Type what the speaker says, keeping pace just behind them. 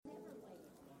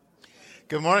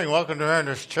Good morning. Welcome to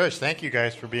Mariners Church. Thank you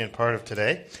guys for being part of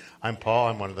today. I'm Paul.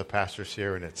 I'm one of the pastors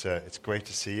here, and it's great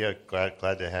to see you. Glad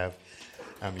to have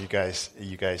you guys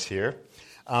here.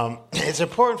 It's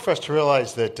important for us to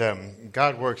realize that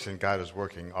God works and God is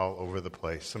working all over the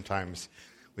place. Sometimes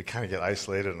we kind of get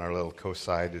isolated on our little coast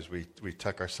side as we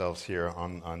tuck ourselves here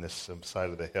on this side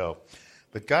of the hill.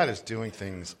 But God is doing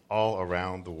things all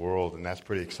around the world, and that's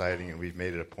pretty exciting, and we've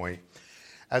made it a point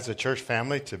as a church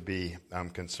family to be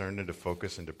concerned and to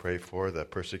focus and to pray for the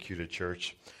persecuted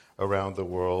church around the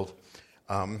world.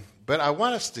 But I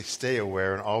want us to stay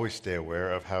aware and always stay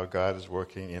aware of how God is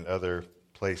working in other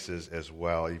places as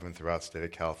well, even throughout the state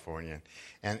of California.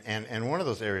 And one of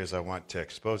those areas I want to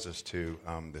expose us to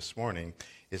this morning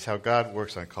is how God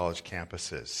works on college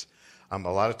campuses. A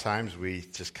lot of times we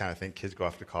just kind of think kids go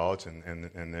off to college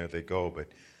and there they go, but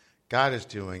God is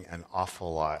doing an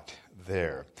awful lot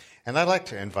there. And I'd like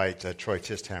to invite Troy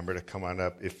Tisthammer to come on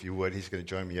up, if you would. He's going to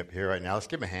join me up here right now. Let's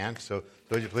give him a hand. So,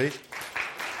 would you please?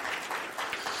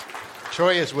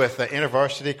 Troy is with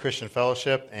InterVarsity Christian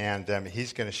Fellowship, and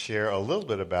he's going to share a little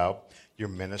bit about your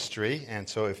ministry. And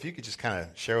so if you could just kind of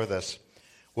share with us,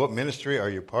 what ministry are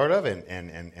you part of,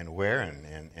 and where,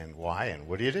 and why, and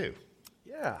what do you do?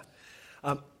 Yeah.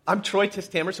 I'm Troy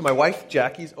Tisthammer, so my wife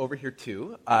Jackie's over here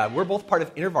too. We're both part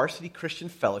of InterVarsity Christian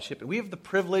Fellowship, and we have the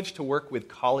privilege to work with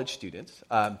college students.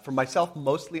 For myself,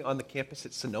 mostly on the campus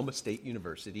at Sonoma State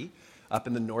University up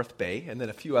in the North Bay, and then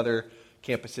a few other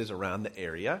campuses around the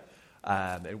area.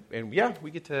 And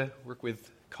we get to work with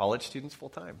college students full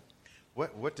time.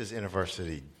 What does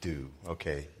InterVarsity do?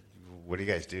 Okay, what do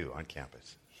you guys do on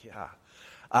campus? Yeah.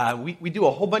 We do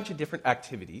a whole bunch of different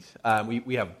activities.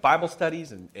 We have Bible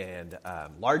studies and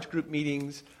large group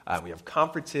meetings. We have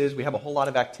conferences. We have a whole lot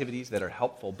of activities that are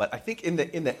helpful. But I think in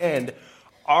the end,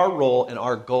 our role and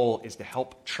our goal is to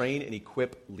help train and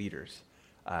equip leaders.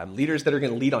 Leaders that are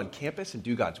going to lead on campus and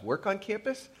do God's work on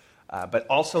campus, but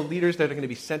also leaders that are going to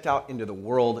be sent out into the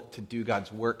world to do God's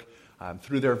work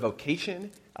through their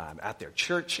vocation, at their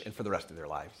church, and for the rest of their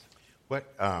lives.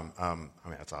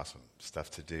 That's awesome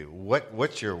stuff to do.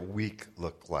 What's your week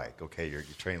look like? Okay, you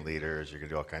train leaders, you're going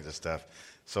to do all kinds of stuff.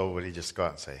 So would he just go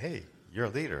out and say, hey, you're a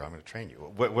leader, I'm going to train you?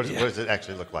 What does it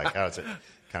actually look like? How does it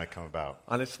kind of come about?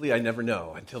 Honestly, I never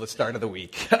know until the start of the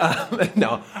week.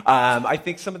 I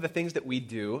think some of the things that we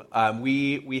do,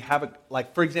 we have,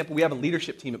 for example, we have a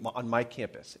leadership team on my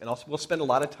campus. And also we'll spend a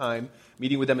lot of time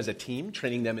meeting with them as a team,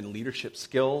 training them in leadership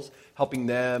skills, helping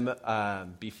them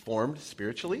be formed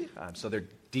spiritually. So they're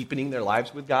deepening their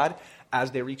lives with God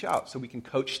as they reach out. So we can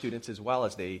coach students as well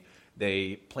as they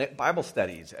plant Bible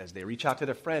studies, as they reach out to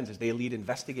their friends, as they lead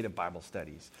investigative Bible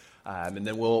studies. And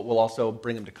then we'll also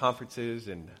bring them to conferences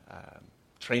and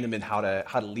train them in how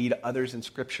to lead others in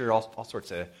Scripture, all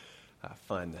sorts of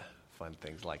fun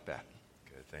things like that.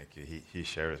 Good, thank you. He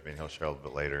shared with me, and he'll share a little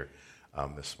bit later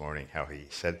this morning, how he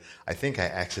said, I think I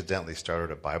accidentally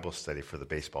started a Bible study for the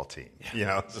baseball team. Yeah. You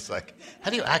know, it's just like, how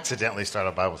do you accidentally start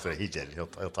a Bible study? He did. He'll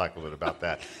talk a little bit about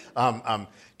that.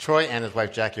 Troy and his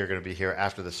wife Jackie are going to be here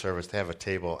after the service. They have a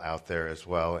table out there as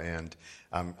well, and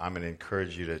I'm going to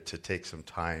encourage you to take some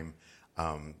time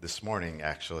this morning,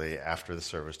 actually, after the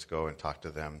service, to go and talk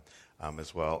to them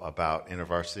as well about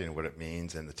InterVarsity and what it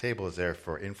means. And the table is there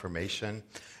for information,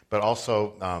 but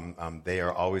also they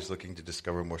are always looking to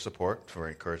discover more support for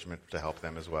encouragement to help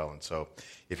them as well. And so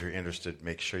if you're interested,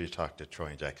 make sure you talk to Troy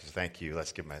and Jackie. So thank you.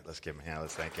 Let's give him a hand.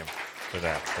 Let's thank him for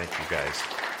that. Thank you, guys.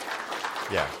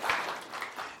 Yeah.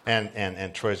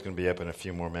 And Troy's going to be up in a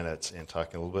few more minutes and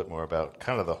talking a little bit more about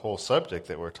kind of the whole subject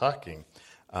that we're talking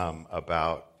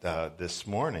about this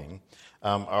morning.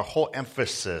 Our whole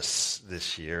emphasis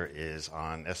this year is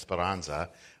on esperanza,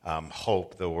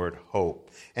 hope, the word hope.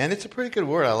 And it's a pretty good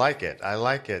word. I like it. I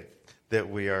like it that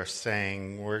we are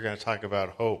saying we're going to talk about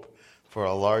hope for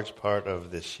a large part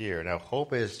of this year. Now,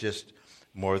 hope is just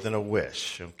more than a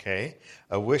wish, okay?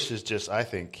 A wish is just, I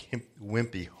think,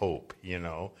 wimpy hope, you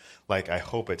know? Like, I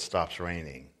hope it stops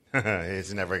raining.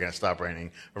 It's never going to stop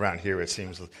raining around here, it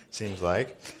seems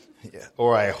like.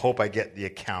 Or I hope I get the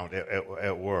account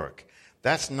at work.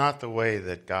 That's not the way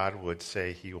that God would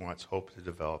say he wants hope to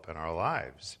develop in our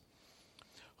lives.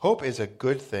 Hope is a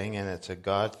good thing, and it's a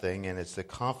God thing, and it's the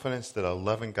confidence that a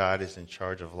loving God is in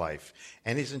charge of life.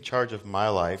 And he's in charge of my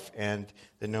life, and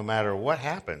that no matter what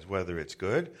happens, whether it's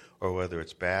good or whether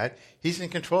it's bad, he's in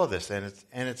control of this, and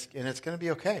it's going to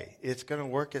be okay. It's going to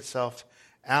work itself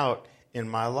out in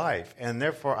my life, and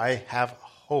therefore I have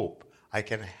hope. I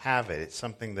can have it. It's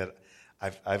something that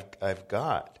I've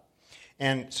got.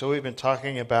 And so we've been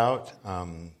talking about,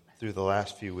 through the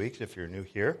last few weeks, if you're new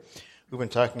here, we've been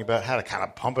talking about how to kind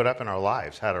of pump it up in our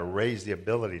lives, how to raise the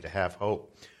ability to have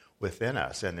hope within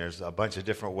us. And there's a bunch of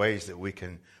different ways that we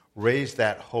can raise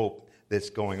that hope that's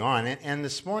going on. And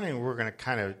this morning we're going to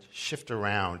kind of shift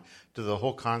around to the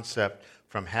whole concept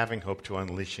from having hope to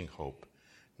unleashing hope.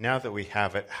 Now that we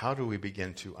have it, how do we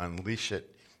begin to unleash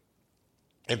it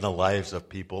in the lives of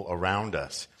people around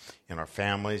us, in our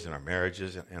families, in our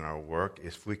marriages, in our work,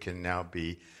 if we can now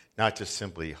be not just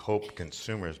simply hope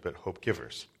consumers, but hope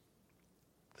givers,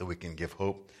 that we can give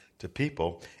hope to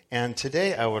people. And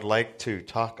today I would like to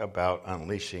talk about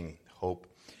unleashing hope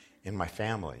in my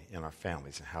family, in our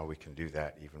families, and how we can do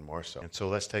that even more so. And so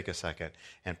let's take a second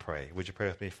and pray. Would you pray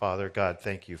with me? Father God,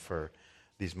 thank you for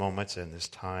these moments and this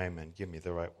time, and give me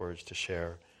the right words to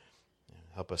share. And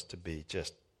help us to be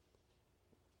just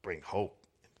bring hope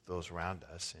to those around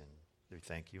us. And we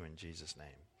thank you in Jesus'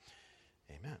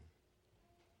 name. Amen.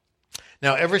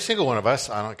 Now, every single one of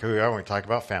us, I don't care who we are when we talk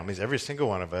about families, every single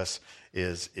one of us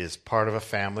is part of a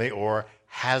family or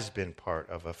has been part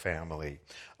of a family.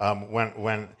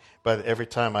 But every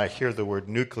time I hear the word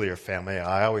nuclear family,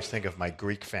 I always think of my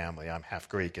Greek family. I'm half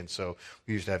Greek, and so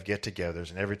we used to have get-togethers.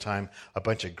 And every time a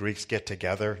bunch of Greeks get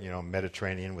together,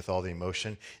 Mediterranean with all the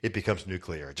emotion, it becomes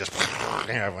nuclear. Just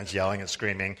everyone's yelling and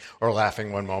screaming or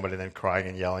laughing one moment and then crying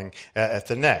and yelling at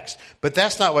the next. But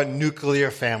that's not what nuclear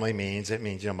family means. It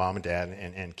means mom and dad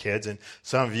and kids. And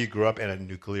some of you grew up in a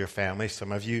nuclear family.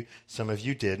 Some of you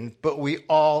didn't. But we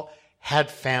all had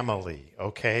family,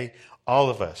 okay?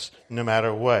 All of us, no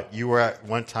matter what. You were at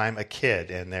one time a kid,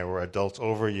 and there were adults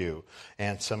over you.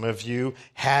 And some of you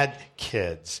had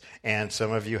kids, and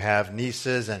some of you have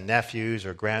nieces and nephews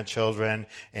or grandchildren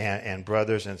and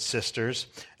brothers and sisters.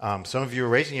 Some of you are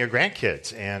raising your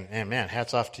grandkids, and man,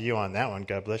 hats off to you on that one.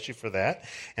 God bless you for that.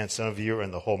 And some of you are in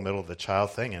the whole middle of the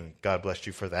child thing, and God bless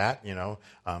you for that,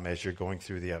 as you're going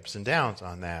through the ups and downs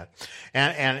on that.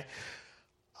 And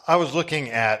I was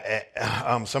looking at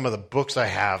some of the books I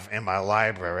have in my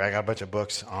library. I got a bunch of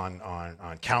books on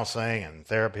counseling and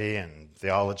therapy and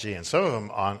theology, and some of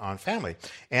them on family.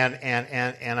 And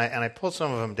I pulled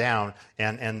some of them down.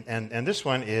 And this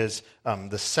one is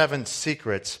the 7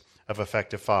 Secrets of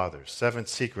Effective Fathers. 7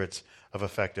 Secrets of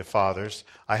Effective Fathers.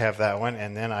 I have that one,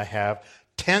 and then I have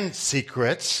 10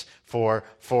 Secrets for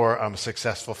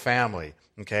Successful Family.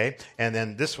 Okay, and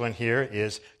then this one here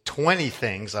is 20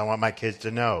 things I want my kids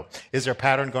to know. Is there a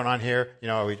pattern going on here?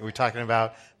 Are we talking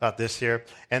about this here?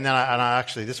 And then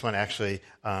this one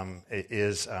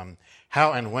is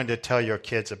how and when to tell your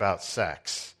kids about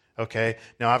sex. Okay,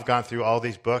 now I've gone through all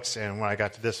these books, and when I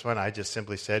got to this one, I just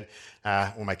simply said,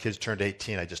 when my kids turned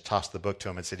 18, I just tossed the book to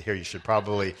them and said, here, you should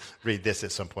probably read this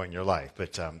at some point in your life.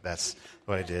 But that's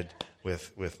what I did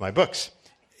with my books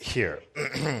here.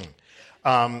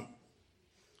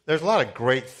 There's a lot of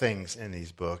great things in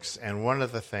these books, and one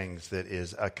of the things that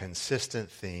is a consistent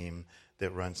theme that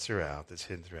runs throughout, that's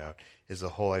hidden throughout, is the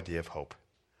whole idea of hope,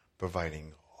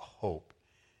 providing hope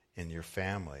in your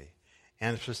family,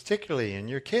 and particularly in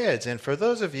your kids. And for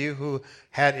those of you who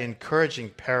had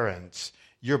encouraging parents,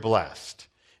 you're blessed.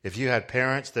 If you had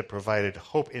parents that provided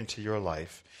hope into your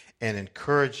life and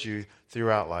encouraged you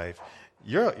throughout life,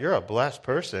 you're a blessed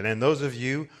person. And those of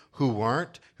you who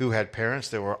weren't, who had parents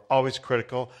that were always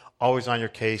critical, always on your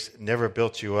case, never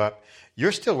built you up,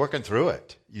 you're still working through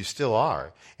it. You still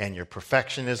are. And your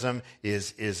perfectionism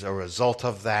is a result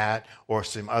of that, or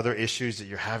some other issues that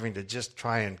you're having to just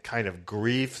try and kind of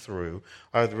grieve through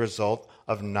are the result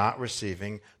of not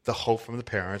receiving the hope from the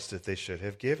parents that they should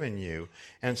have given you.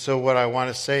 And so what I want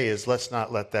to say is, let's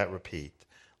not let that repeat.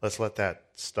 Let's let that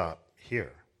stop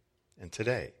here and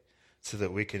today, so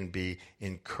that we can be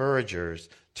encouragers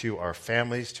to our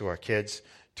families, to our kids,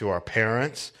 to our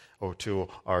parents, or to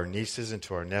our nieces and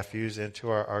to our nephews and to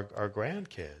our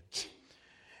grandkids.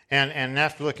 And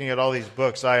after looking at all these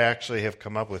books, I actually have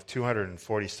come up with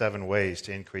 247 ways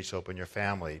to increase hope in your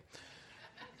family.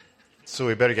 So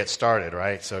we better get started,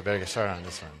 right? So we better get started on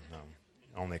this one.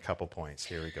 No, only a couple points.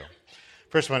 Here we go.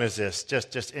 First one is this,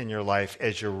 just in your life,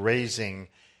 as you're raising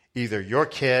either your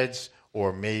kids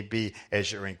or maybe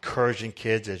as you're encouraging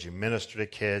kids, as you minister to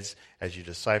kids, as you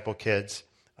disciple kids,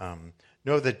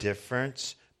 know the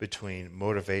difference between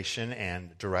motivation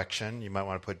and direction. You might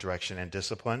want to put direction and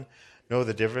discipline. Know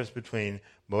the difference between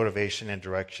motivation and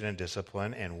direction and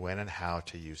discipline, and when and how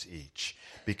to use each.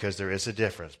 Because there is a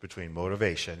difference between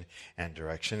motivation and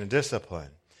direction and discipline.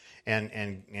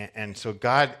 And so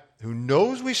God who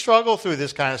knows we struggle through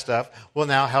this kind of stuff, will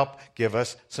now help give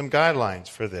us some guidelines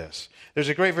for this. There's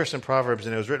a great verse in Proverbs,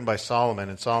 and it was written by Solomon,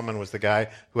 and Solomon was the guy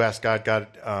who asked God,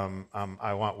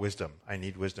 I want wisdom. I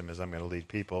need wisdom as I'm going to lead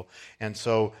people. And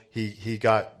so he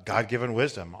got God-given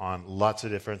wisdom on lots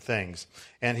of different things.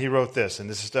 And he wrote this, and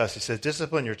this is to us. He says,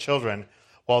 discipline your children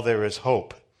while there is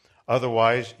hope.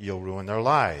 Otherwise, you'll ruin their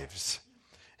lives.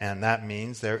 And that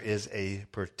means there is a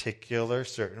particular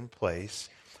certain place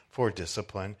for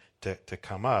discipline to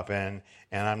come up. And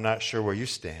I'm not sure where you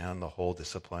stand on the whole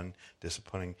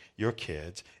disciplining your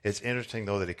kids. It's interesting,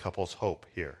 though, that he couples hope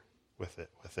here with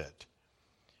it.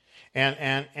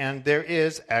 And there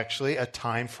is actually a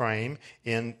time frame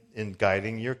in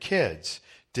guiding your kids.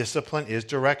 Discipline is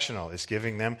directional. It's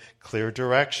giving them clear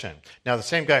direction. Now, the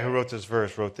same guy who wrote this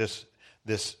verse wrote this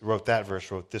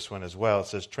one as well. It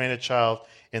says, train a child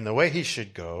in the way he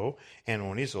should go, and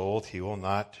when he's old, he will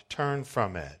not turn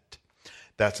from it.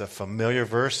 That's a familiar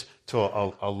verse to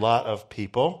a lot of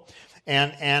people.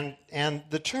 And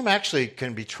the term actually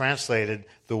can be translated,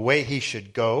 the way he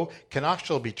should go, can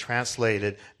actually be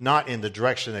translated not in the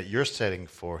direction that you're setting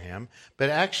for him, but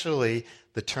actually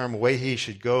the term way he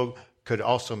should go could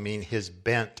also mean his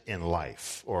bent in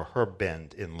life or her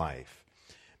bend in life.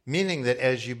 Meaning that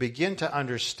as you begin to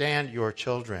understand your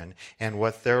children and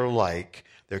what they're like,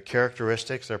 their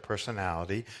characteristics, their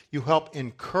personality, you help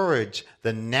encourage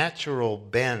the natural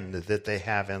bend that they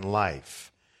have in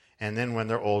life. And then when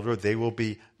they're older, they will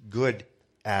be good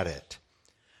at it.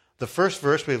 The first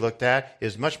verse we looked at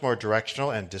is much more directional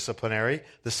and disciplinary.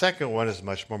 The second one is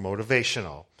much more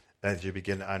motivational. As you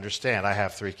begin to understand, I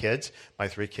have 3 kids. My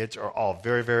 3 kids are all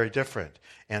very, very different.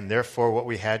 And therefore, what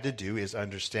we had to do is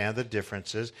understand the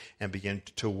differences and begin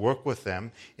to work with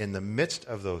them in the midst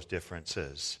of those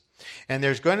differences. And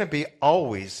there's going to be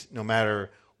always, no matter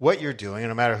what you're doing,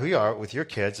 and no matter who you are with your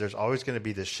kids, there's always going to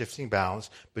be this shifting balance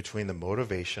between the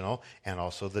motivational and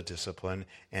also the discipline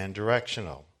and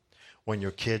directional. When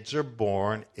your kids are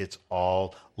born, it's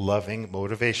all loving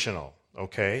motivational.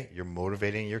 Okay, you're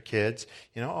motivating your kids.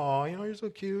 Oh, you're so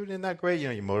cute, isn't that great?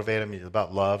 You motivate them. It's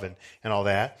about love and all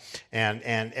that. And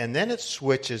then it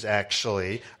switches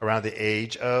actually around the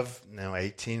age of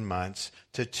 18 months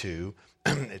to 2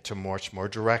 to much more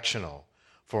directional.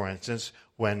 For instance,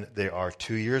 when they are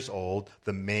 2 years old,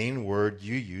 the main word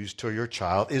you use to your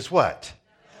child is what?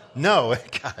 No.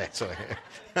 God,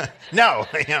 no.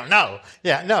 No.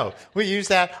 Yeah, no. We use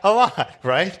that a lot,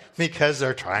 right? Because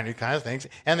they're trying new kind of things,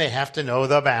 and they have to know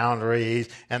the boundaries,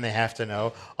 and they have to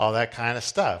know all that kind of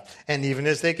stuff. And even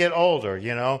as they get older,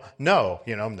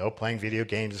 no playing video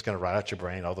games is going to rot out your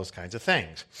brain, all those kinds of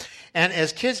things. And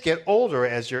as kids get older,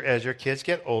 as your kids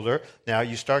get older, now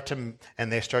they start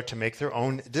to make their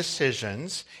own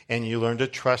decisions, and you learn to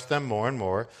trust them more and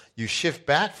more. You shift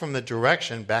back from the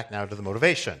direction back now to the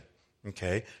motivation,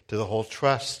 okay, to the whole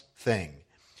trust thing.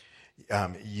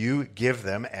 You give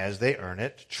them, as they earn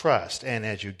it, trust. And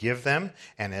as you give them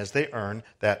and as they earn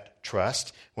that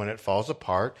trust, when it falls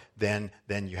apart, then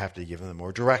you have to give them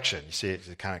more direction. You see,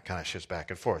 it kind of shifts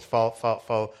back and forth.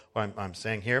 Follow what I'm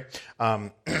saying here.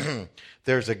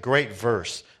 There's a great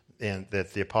verse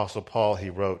that the Apostle Paul,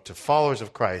 he wrote to followers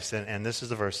of Christ. And this is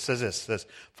the verse. It says,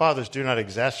 fathers, do not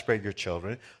exasperate your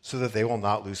children so that they will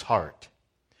not lose heart.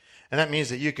 And that means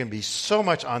that you can be so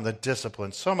much on the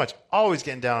discipline, so much always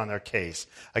getting down on their case,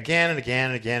 again and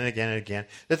again and again and again and again,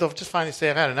 that they'll just finally say,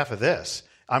 I've had enough of this.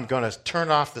 I'm going to turn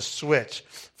off the switch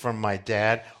from my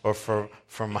dad or from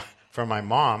my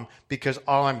mom, because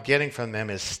all I'm getting from them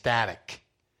is static.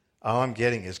 All I'm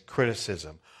getting is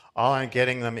criticism. All I'm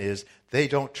getting them is they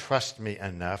don't trust me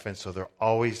enough, and so they're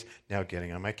always now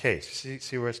getting on my case.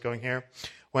 See where it's going here?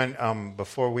 When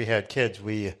before we had kids,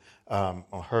 we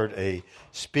heard a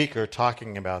speaker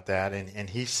talking about that, and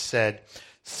he said,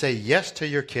 say yes to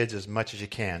your kids as much as you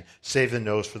can. Save the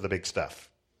no's for the big stuff.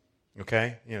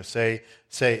 Okay? Say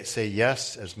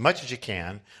yes as much as you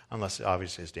can, unless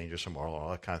obviously it's dangerous or moral,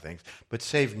 all that kind of things. But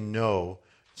save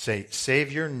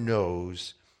your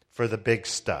no's for the big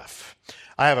stuff.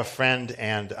 I have a friend,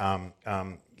 and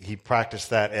he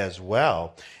practiced that as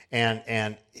well.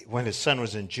 And when his son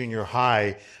was in junior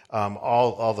high,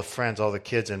 all the friends, all the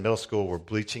kids in middle school were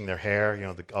bleaching their hair.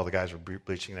 All the guys were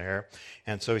bleaching their hair.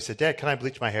 And so he said, Dad, can I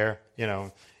bleach my hair?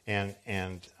 And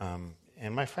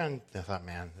my friend thought,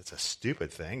 man, it's a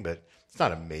stupid thing, but it's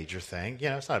not a major thing.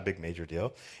 It's not a big major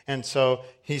deal. And so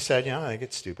he said, I think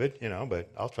it's stupid, but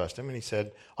I'll trust him. And he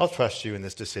said, I'll trust you in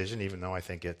this decision, even though I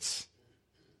think it's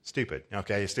stupid.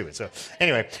 Okay, it's stupid. So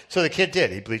anyway, so the kid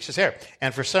did. He bleached his hair.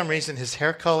 And for some reason, his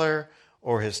hair color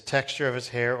or his texture of his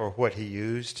hair or what he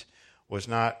used was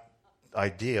not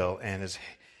ideal. And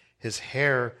his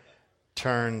hair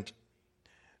turned,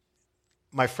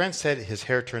 my friend said his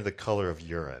hair turned the color of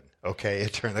urine. Okay,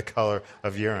 it turned the color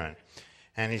of urine.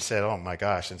 And he said, oh my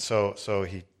gosh. And so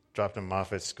he dropped him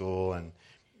off at school,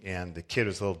 and the kid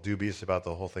was a little dubious about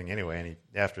the whole thing anyway. And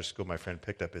after school, my friend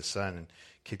picked up his son, and the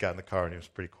kid got in the car, and he was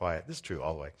pretty quiet. This is true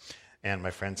all the way. And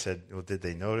my friend said, well, did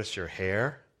they notice your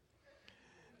hair?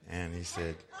 And he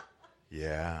said,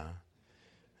 yeah.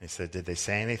 He said, did they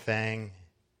say anything?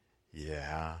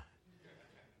 Yeah.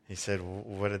 He said,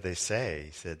 what did they say?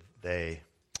 He said, they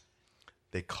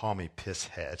call me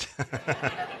Pisshead.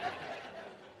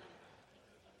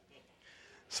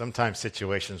 Sometimes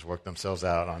situations work themselves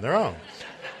out on their own.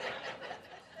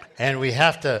 And we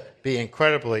have to be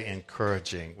incredibly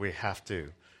encouraging. We have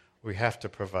to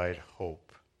provide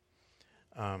hope.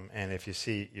 And if you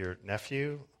see your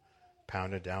nephew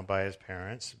pounded down by his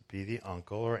parents, be the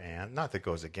uncle or aunt, not that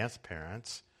goes against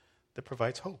parents, that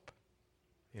provides hope.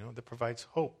 That provides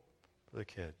hope for the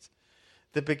kids.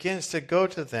 That begins to go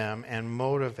to them and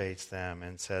motivates them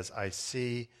and says, I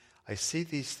see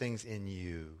these things in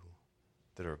you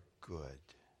that are good,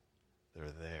 that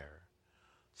are there.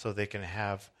 So they can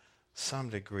have some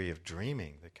degree of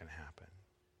dreaming that can happen.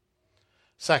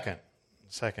 Second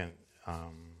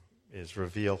is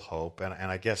reveal hope. And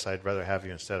I guess I'd rather have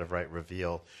you, instead of write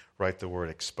reveal, write the word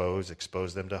expose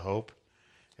them to hope.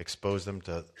 Expose them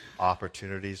to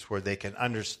opportunities where they can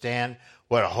understand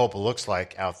what a hope looks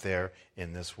like out there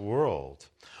in this world.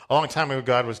 A long time ago,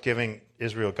 God was giving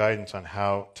Israel guidance on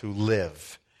how to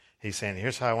live. He's saying,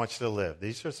 here's how I want you to live.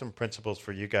 These are some principles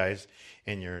for you guys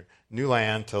in your new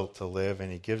land to live.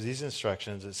 And he gives these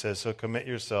instructions. It says, so commit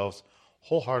yourselves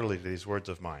wholeheartedly to these words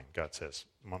of mine, God says,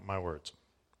 my words.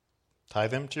 Tie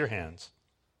them to your hands.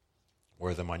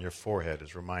 Wear them on your forehead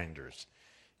as reminders.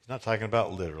 He's not talking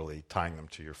about literally tying them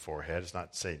to your forehead. It's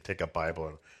not saying take a Bible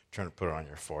and try to put it on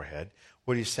your forehead.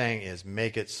 What he's saying is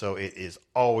make it so it is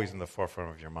always in the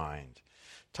forefront of your mind.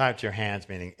 Tie it to your hands,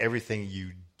 meaning everything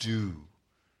you do,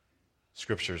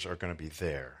 scriptures are going to be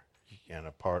there and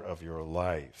a part of your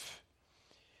life.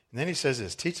 And then he says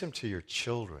this, teach them to your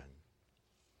children.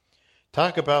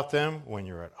 Talk about them when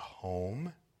you're at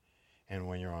home and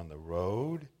when you're on the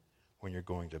road, when you're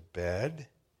going to bed,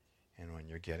 and when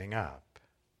you're getting up.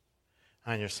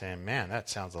 And you're saying, man, that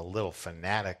sounds a little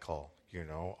fanatical,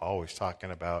 always talking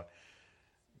about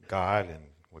God and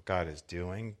what God is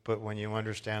doing. But when you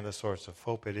understand the source of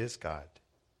hope, it is God.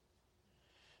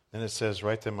 Then it says,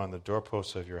 write them on the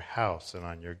doorposts of your house and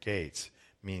on your gates,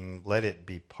 meaning let it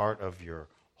be part of your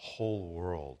whole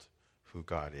world who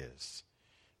God is,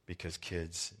 because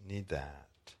kids need that.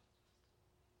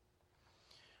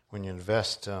 When you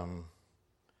invest,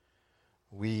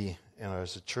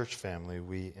 as a church family,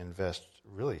 we invest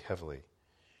really heavily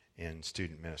in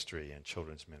student ministry and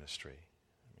children's ministry.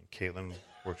 Caitlin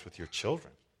works with your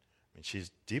children.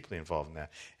 She's deeply involved in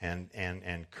that.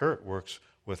 And Kurt works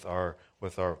with our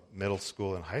middle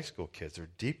school and high school kids. They're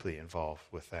deeply involved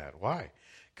with that. Why?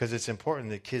 Because it's important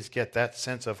that kids get that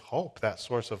sense of hope, that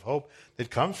source of hope that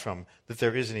comes from that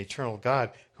there is an eternal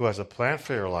God who has a plan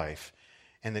for your life,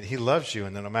 and that he loves you,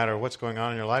 and that no matter what's going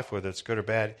on in your life, whether it's good or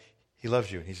bad, he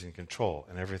loves you, and he's in control,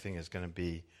 and everything is going to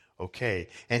be okay.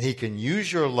 And he can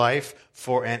use your life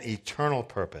for an eternal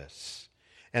purpose.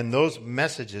 And those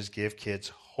messages give kids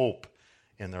hope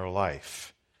in their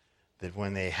life. That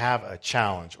when they have a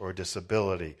challenge or a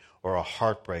disability or a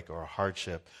heartbreak or a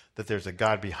hardship, that there's a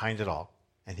God behind it all,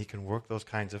 and he can work those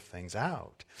kinds of things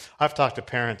out. I've talked to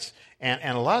parents, and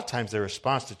a lot of times their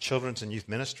response to children's and youth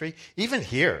ministry, even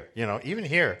here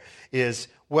is,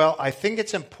 well, I think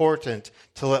it's important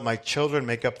to let my children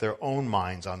make up their own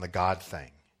minds on the God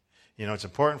thing. It's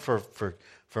important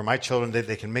for my children that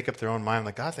they can make up their own mind on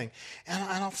the God thing. And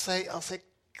I'll say,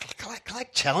 can I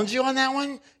challenge you on that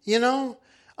one?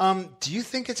 Do you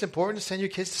think it's important to send your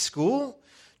kids to school?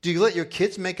 Do you let your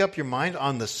kids make up your mind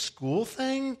on the school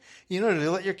thing? Do you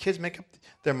let your kids make up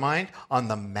their mind on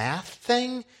the math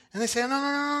thing? And they say,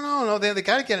 no, they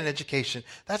got to get an education.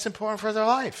 That's important for their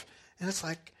life. And it's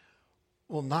like,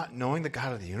 well, not knowing the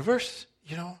God of the universe,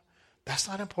 that's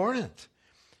not important.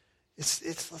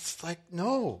 It's like,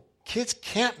 no, kids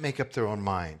can't make up their own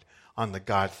mind on the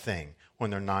God thing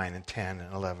when they're 9 and 10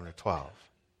 and 11 or 12.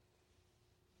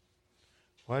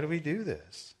 Why do we do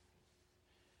this?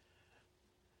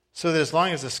 So that as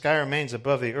long as the sky remains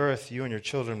above the earth, you and your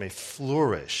children may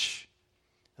flourish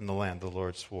in the land the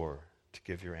Lord swore to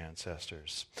give your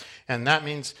ancestors. And that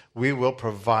means we will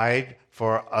provide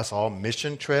for us all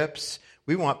mission trips.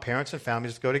 We want parents and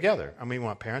families to go together. We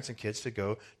want parents and kids to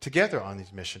go together on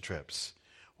these mission trips.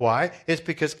 Why? It's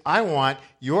because I want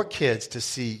your kids to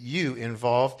see you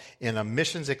involved in a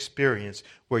missions experience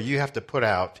where you have to put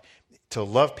out to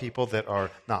love people that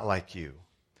are not like you.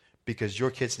 Because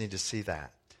your kids need to see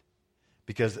that.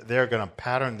 Because they're going to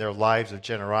pattern their lives of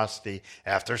generosity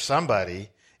after somebody.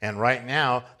 And right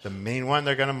now, the main one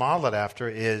they're going to model it after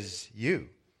is you.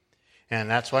 And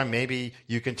that's why maybe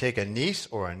you can take a niece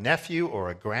or a nephew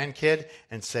or a grandkid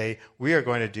and say, we are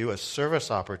going to do a service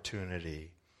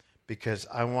opportunity because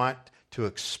I want to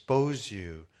expose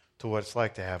you to what it's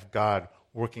like to have God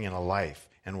working in a life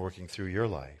and working through your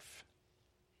life.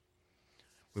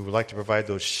 We would like to provide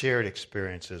those shared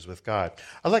experiences with God.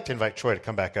 I'd like to invite Troy to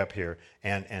come back up here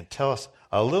and tell us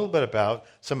a little bit about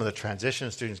some of the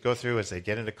transitions students go through as they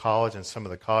get into college and some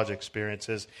of the college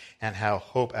experiences and how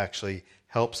Hope actually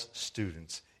helps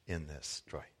students in this.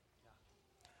 Troy.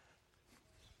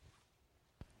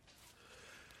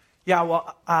 Yeah,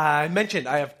 well, I mentioned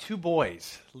I have two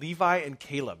boys, Levi and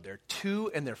Caleb. They're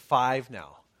 2 and they're 5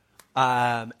 now.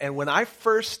 And when I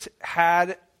first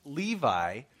had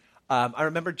Levi, I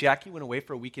remember Jackie went away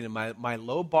for a weekend, and my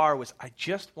low bar was I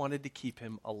just wanted to keep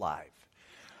him alive.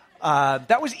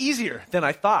 That was easier than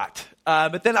I thought.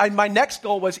 But then my next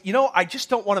goal was, I just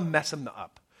don't want to mess him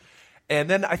up. And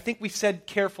then I think we said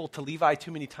careful to Levi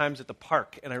too many times at the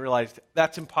park, and I realized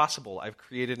that's impossible. I've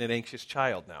created an anxious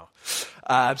child now.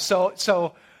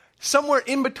 So somewhere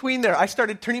in between there, I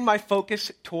started turning my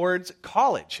focus towards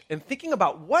college and thinking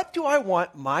about what do I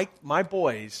want my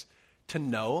boys to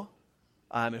know,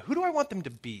 and who do I want them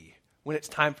to be when it's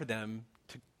time for them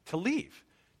to leave,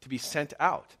 to be sent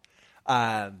out.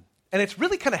 And it's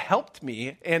really kind of helped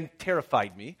me and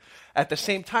terrified me at the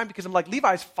same time because I'm like,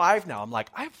 Levi's 5 now. I'm like,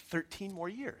 I have 13 more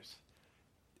years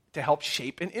to help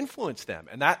shape and influence them.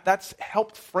 And that's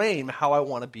helped frame how I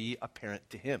want to be a parent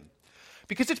to him.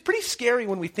 Because it's pretty scary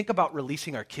when we think about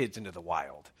releasing our kids into the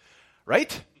wild,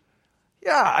 right?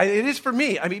 Yeah, it is for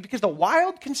me. I mean, because the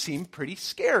wild can seem pretty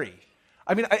scary.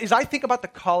 I mean, as I think about the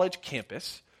college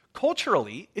campus,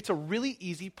 culturally, it's a really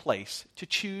easy place to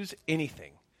choose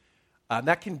anything.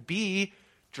 That can be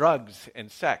drugs and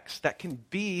sex. That can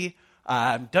be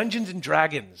Dungeons and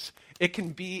Dragons. It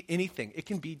can be anything. It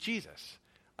can be Jesus.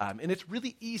 And it's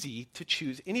really easy to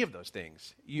choose any of those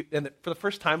things. And for the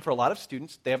first time for a lot of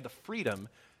students, they have the freedom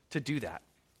to do that.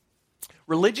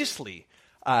 Religiously,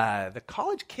 the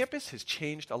college campus has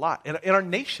changed a lot. In our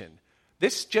nation,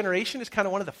 this generation is kind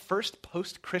of one of the first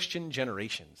post-Christian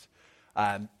generations.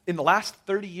 In the last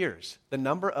 30 years, the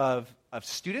number of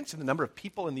students and the number of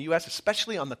people in the U.S.,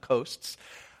 especially on the coasts,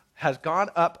 has gone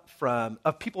up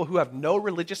of people who have no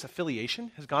religious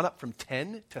affiliation, has gone up from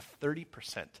 10 to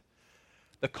 30%.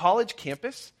 The college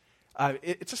campus,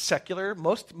 it's a secular,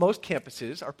 most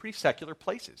campuses are pretty secular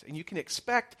places, and you can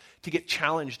expect to get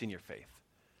challenged in your faith.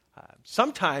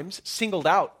 Sometimes singled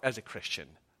out as a Christian,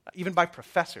 even by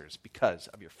professors because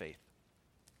of your faith.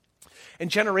 And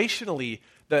generationally,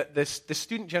 the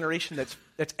student generation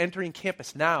that's entering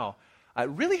campus now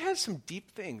really has some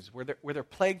deep things where they're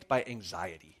plagued by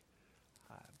anxiety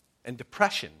and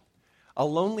depression, a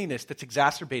loneliness that's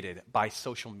exacerbated by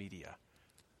social media.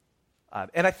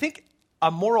 And I think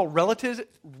a moral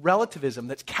relativism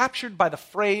that's captured by the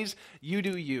phrase, you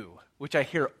do you, which I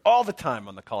hear all the time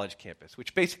on the college campus,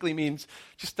 which basically means,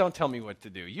 just don't tell me what to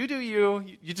do. You do you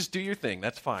just do your thing,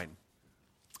 that's fine.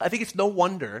 I think it's no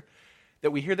wonder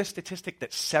that we hear the statistic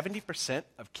that 70%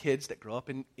 of kids that grow up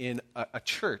in a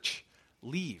church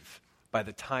leave by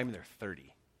the time they're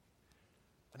 30.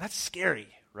 And that's scary,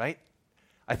 right?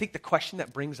 I think the question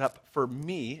that brings up for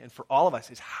me and for all of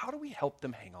us is how do we help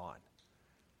them hang on?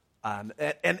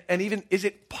 And even, is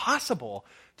it possible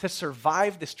to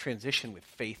survive this transition with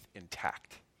faith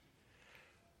intact?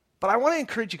 But I want to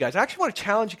encourage you guys, I actually want to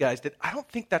challenge you guys that I don't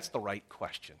think that's the right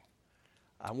question.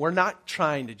 We're not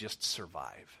trying to just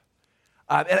survive.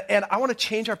 And I want to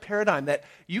change our paradigm that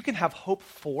you can have hope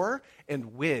for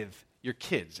and with your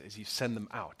kids as you send them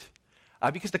out.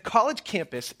 Because the college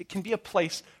campus, it can be a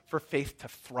place for faith to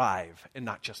thrive and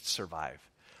not just survive.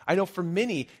 I know for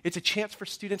many, it's a chance for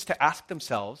students to ask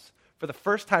themselves for the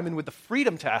first time, and with the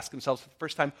freedom to ask themselves for the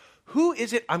first time, who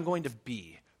is it I'm going to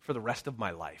be for the rest of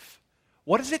my life?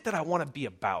 What is it that I want to be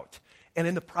about? And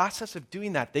in the process of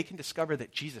doing that, they can discover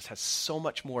that Jesus has so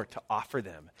much more to offer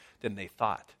them than they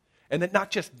thought. And that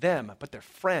not just them, but their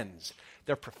friends,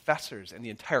 their professors, and the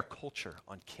entire culture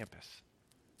on campus.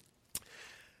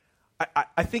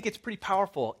 I think it's pretty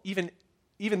powerful, even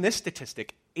this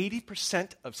statistic,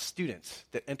 80% of students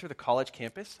that enter the college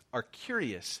campus are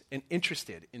curious and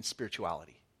interested in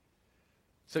spirituality.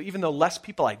 So even though less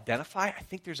people identify, I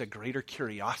think there's a greater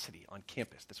curiosity on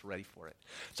campus that's ready for it.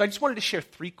 So I just wanted to share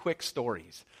 3 quick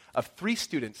stories of 3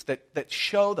 students that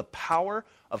show the power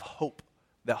of hope,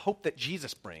 the hope that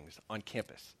Jesus brings on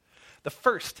campus. The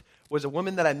first was a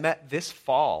woman that I met this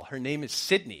fall. Her name is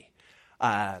Sydney.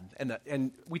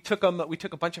 And we took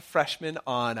a bunch of freshmen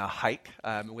on a hike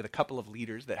with a couple of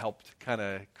leaders that helped kind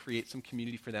of create some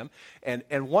community for them.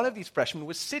 And one of these freshmen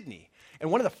was Sydney. And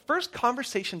one of the first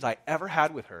conversations I ever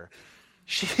had with her,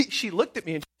 she looked at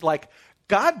me and she's like,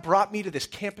 God brought me to this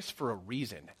campus for a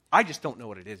reason. I just don't know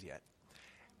what it is yet.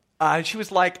 And she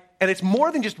was like, and it's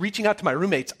more than just reaching out to my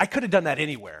roommates. I could have done that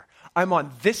anywhere. I'm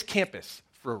on this campus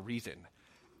for a reason.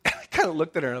 And I kind of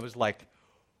looked at her and I was like,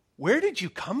 where did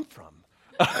you come from?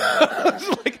 I was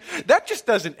like, that just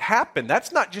doesn't happen.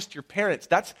 That's not just your parents.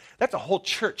 That's a whole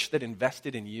church that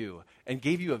invested in you and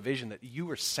gave you a vision that you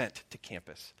were sent to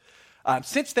campus.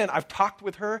 Since then, I've talked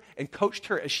with her and coached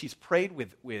her as she's prayed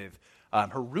with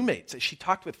her roommates, as she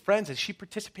talked with friends, as she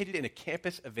participated in a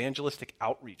campus evangelistic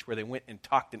outreach where they went and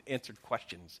talked and answered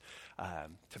questions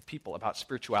to people about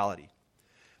spirituality.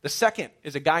 The second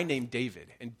is a guy named David.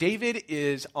 And David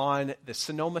is on the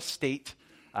Sonoma State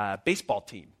baseball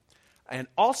team. And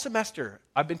all semester,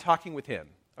 I've been talking with him,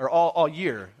 or all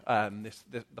year,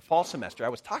 the fall semester, I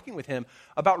was talking with him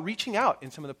about reaching out in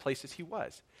some of the places he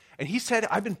was. And he said,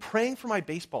 I've been praying for my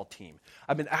baseball team.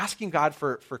 I've been asking God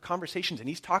for conversations, and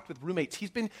he's talked with roommates.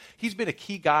 He's been a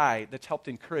key guy that's helped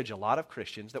encourage a lot of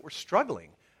Christians that were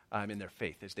struggling in their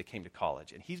faith as they came to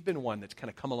college. And he's been one that's kind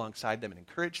of come alongside them and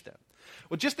encouraged them.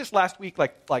 Well, just this last week,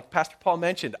 like Pastor Paul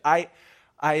mentioned, I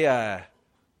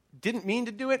didn't mean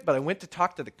to do it, but I went to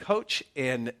talk to the coach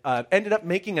and ended up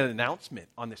making an announcement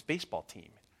on this baseball team.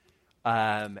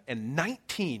 And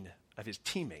 19 of his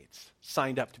teammates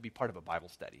signed up to be part of a Bible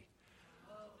study.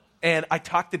 And I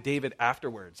talked to David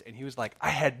afterwards, and he was like, I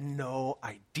had no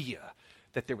idea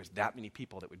that there was that many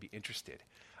people that would be interested.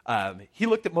 He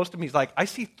looked at most of them, he's like, I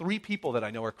see 3 people that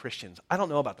I know are Christians. I don't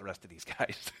know about the rest of these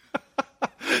guys.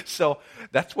 So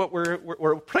that's what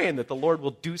we're praying, that the Lord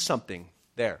will do something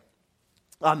there.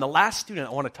 The last student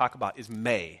I want to talk about is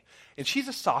May. And she's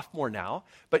a sophomore now,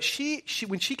 but she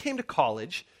when she came to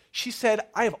college, she said,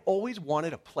 I have always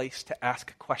wanted a place to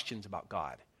ask questions about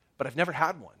God, but I've never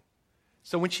had one.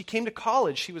 So when she came to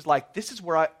college, she was like, this is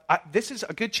where this is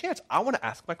a good chance. I want to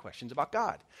ask my questions about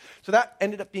God. So that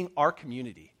ended up being our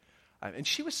community. And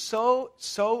she was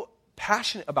so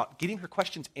passionate about getting her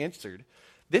questions answered.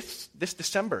 This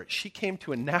December, she came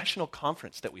to a national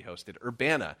conference that we hosted,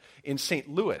 Urbana, in St.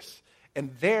 Louis. And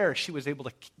there she was able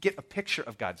to get a picture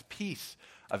of God's peace,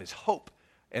 of his hope.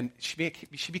 And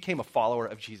she became a follower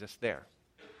of Jesus there.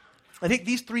 I think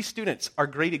these 3 students are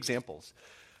great examples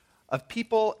of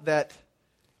people that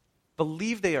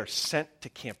believe they are sent to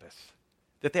campus,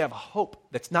 that they have a hope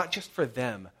that's not just for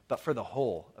them, but for the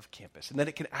whole of campus, and that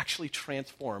it can actually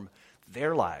transform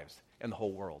their lives and the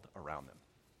whole world around them.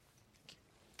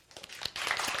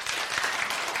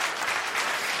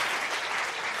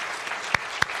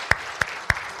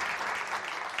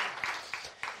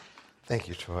 Thank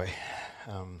you, Troy.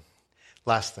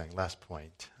 Last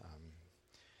point.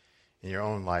 In your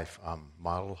own life,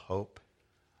 model hope.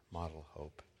 Model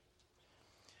hope.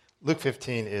 Luke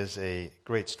 15 is a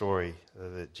great story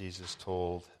that Jesus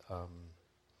told.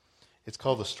 It's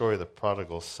called the story of the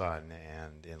prodigal son,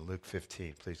 and in Luke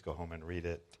 15, please go home and read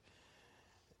it.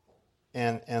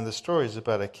 And the story is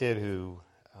about a kid who,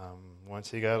 once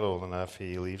he got old enough,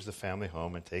 he leaves the family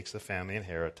home and takes the family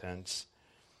inheritance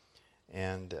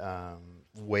and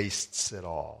wastes it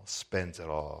all, spends it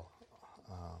all.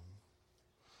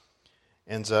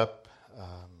 Ends up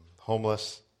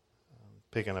homeless,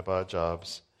 picking up odd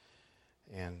jobs,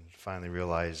 and finally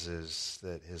realizes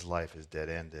that his life is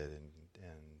dead-ended,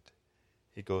 and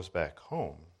he goes back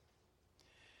home.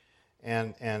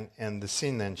 And the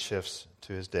scene then shifts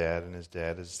to his dad, and his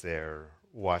dad is there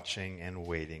watching and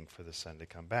waiting for the son to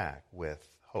come back with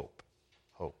hope.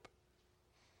 Hope.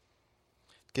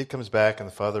 Kid comes back, and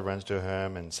the father runs to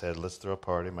him and said, let's throw a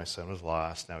party. My son was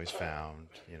lost. Now he's found.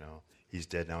 He's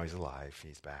dead. Now he's alive.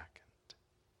 He's back.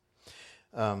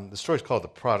 The story is called The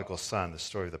Prodigal Son, the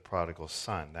story of the prodigal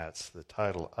son. That's the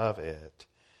title of it.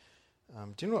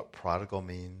 Do you know what prodigal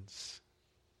means?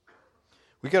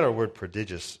 We get our word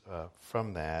prodigious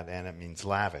from that, and it means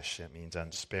lavish. It means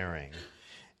unsparing.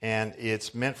 And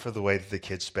it's meant for the way that the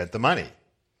kid spent the money.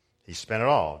 He spent it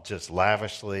all, just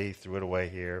lavishly, threw it away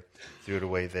here, threw it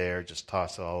away there, just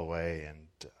tossed it all away,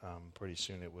 and pretty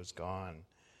soon it was gone.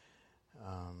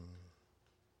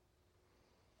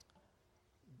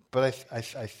 But I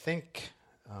think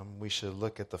we should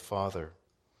look at the father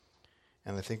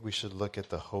And I think we should look at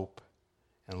the hope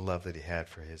and love that he had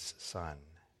for his son.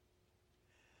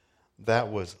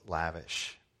 That was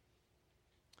lavish.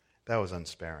 That was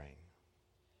unsparing.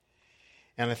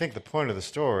 And I think the point of the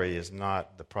story is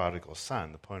not the prodigal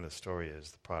son. The point of the story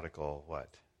is the prodigal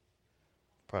what?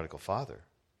 Prodigal father,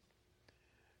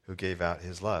 who gave out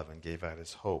his love and gave out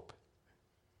his hope.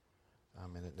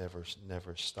 And it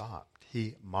never stopped.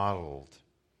 He modeled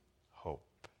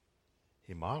hope.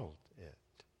 He modeled it.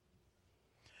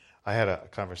 I had a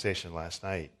conversation last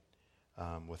night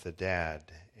with a dad,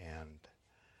 and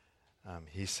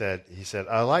he said,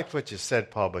 I liked what you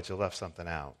said, Paul, but you left something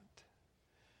out.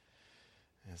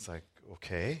 And it's like,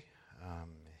 okay.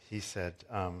 He said,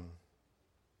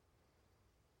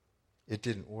 it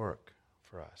didn't work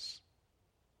for us.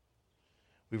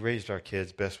 We raised our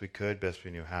kids best we could, best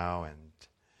we knew how, and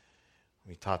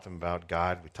we taught them about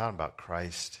God. We taught them about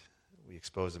Christ. We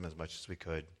exposed them as much as we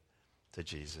could to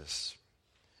Jesus.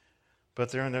 But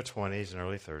they're in their 20s and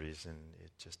early 30s, and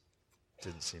it just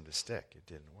didn't seem to stick. It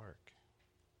didn't work.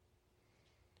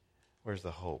 Where's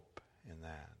the hope in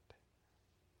that?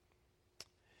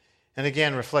 And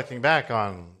again, reflecting back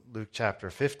on Luke chapter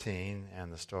 15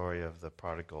 and the story of the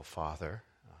prodigal father,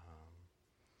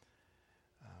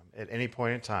 at any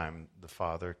point in time, the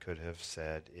father could have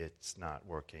said, it's not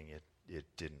working, it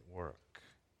didn't work.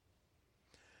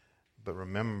 But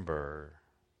remember,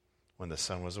 when the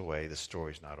son was away, the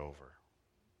story's not over.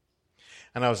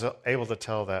 And I was able to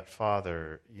tell that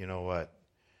father, you know what,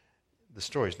 the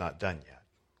story's not done yet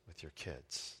with your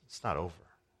kids. It's not over.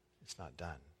 It's not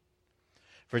done.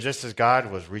 For just as God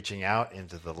was reaching out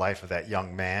into the life of that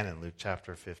young man in Luke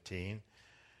chapter 15,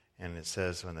 and it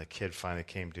says when the kid finally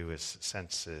came to his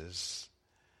senses,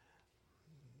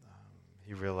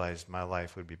 he realized my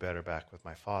life would be better back with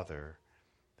my father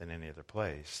than any other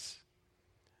place.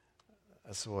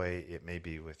 That's the way it may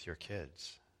be with your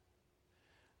kids.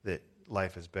 That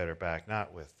life is better back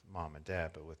not with mom and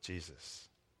dad, but with Jesus,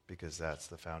 because that's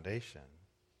the foundation.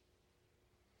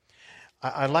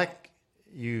 I like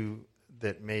you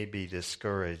that may be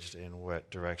discouraged in what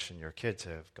direction your kids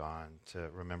have gone to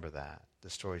remember that. The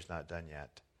story's not done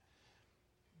yet.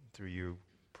 Through you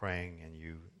praying and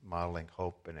you modeling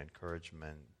hope and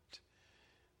encouragement,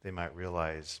 they might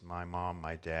realize my mom,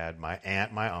 my dad, my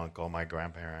aunt, my uncle, my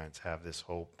grandparents have this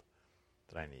hope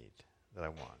that I need, that I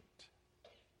want.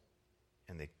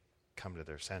 And they come to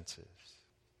their senses.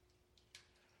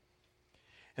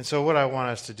 And so what I want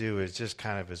us to do is just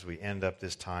kind of as we end up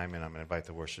this time, and I'm going to invite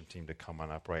the worship team to come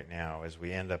on up right now, as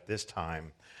we end up this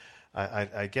time,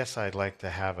 I guess I'd like to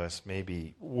have us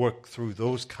maybe work through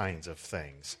those kinds of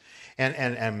things.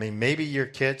 And maybe your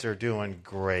kids are doing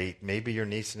great. Maybe your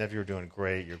niece and nephew are doing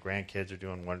great. Your grandkids are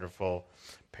doing wonderful.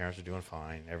 Parents are doing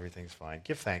fine. Everything's fine.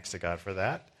 Give thanks to God for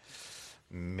that.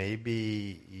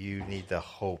 Maybe you need the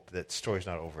hope that the story's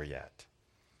not over yet.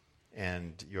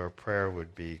 And your prayer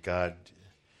would be, God,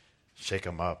 shake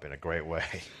them up in a great way,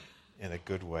 in a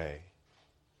good way.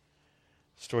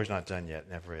 The story's not done yet,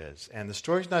 never is. And the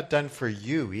story's not done for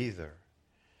you either.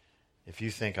 If you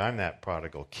think I'm that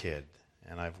prodigal kid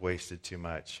and I've wasted too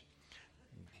much,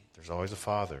 there's always a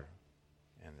Father,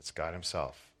 and it's God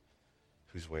himself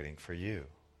who's waiting for you.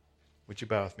 Would you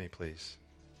bow with me, please?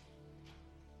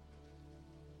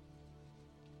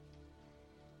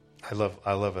 I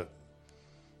love it,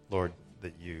 Lord,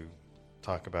 that you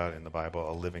talk about in the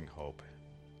Bible a living hope.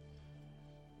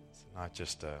 It's not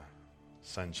just a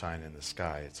sunshine in the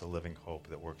sky. It's a living hope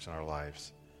that works in our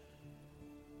lives.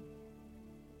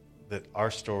 That our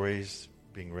stories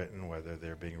being written, whether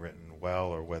they're being written well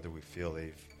or whether we feel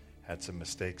they've had some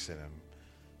mistakes in them,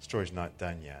 the story's not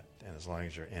done yet. And as long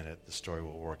as you're in it, the story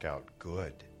will work out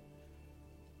good.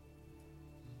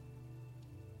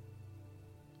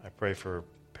 I pray for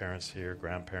parents here,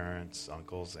 grandparents,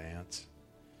 uncles, aunts,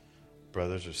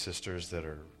 brothers or sisters that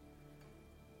are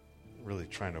really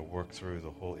trying to work through the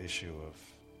whole issue of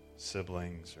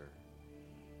siblings or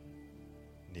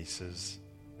nieces,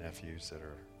 nephews that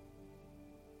are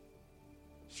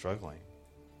struggling.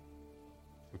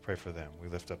 We pray for them. We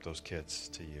lift up those kids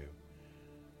to you.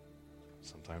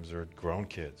 Sometimes they're grown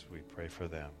kids. We pray for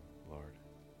them, Lord.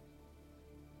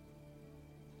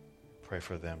 Pray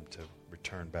for them to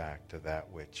return back to that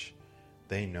which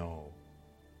they know.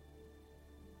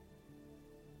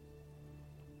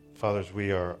 Fathers,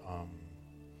 we are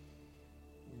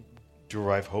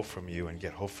derive hope from you and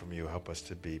get hope from you. Help us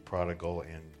to be prodigal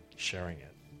in sharing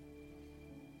it.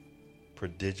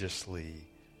 Prodigiously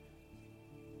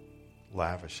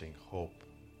lavishing hope,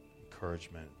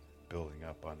 encouragement, building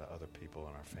up onto other people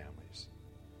in our families.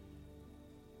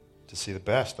 To see the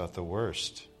best, not the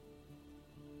worst.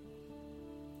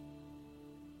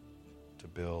 to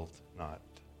build, not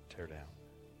tear down.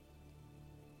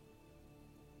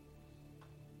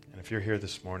 And if you're here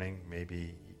this morning,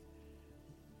 maybe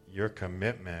your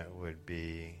commitment would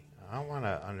be, I want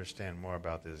to understand more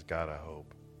about this God of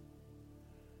hope.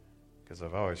 Because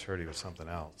I've always heard he was something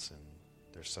else, and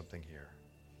there's something here.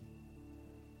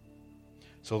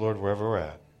 So Lord, wherever we're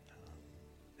at,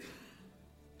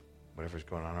 whatever's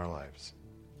going on in our lives,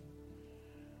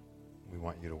 we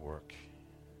want you to work.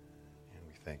 And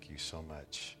we thank you so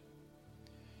much.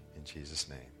 In Jesus'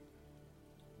 name.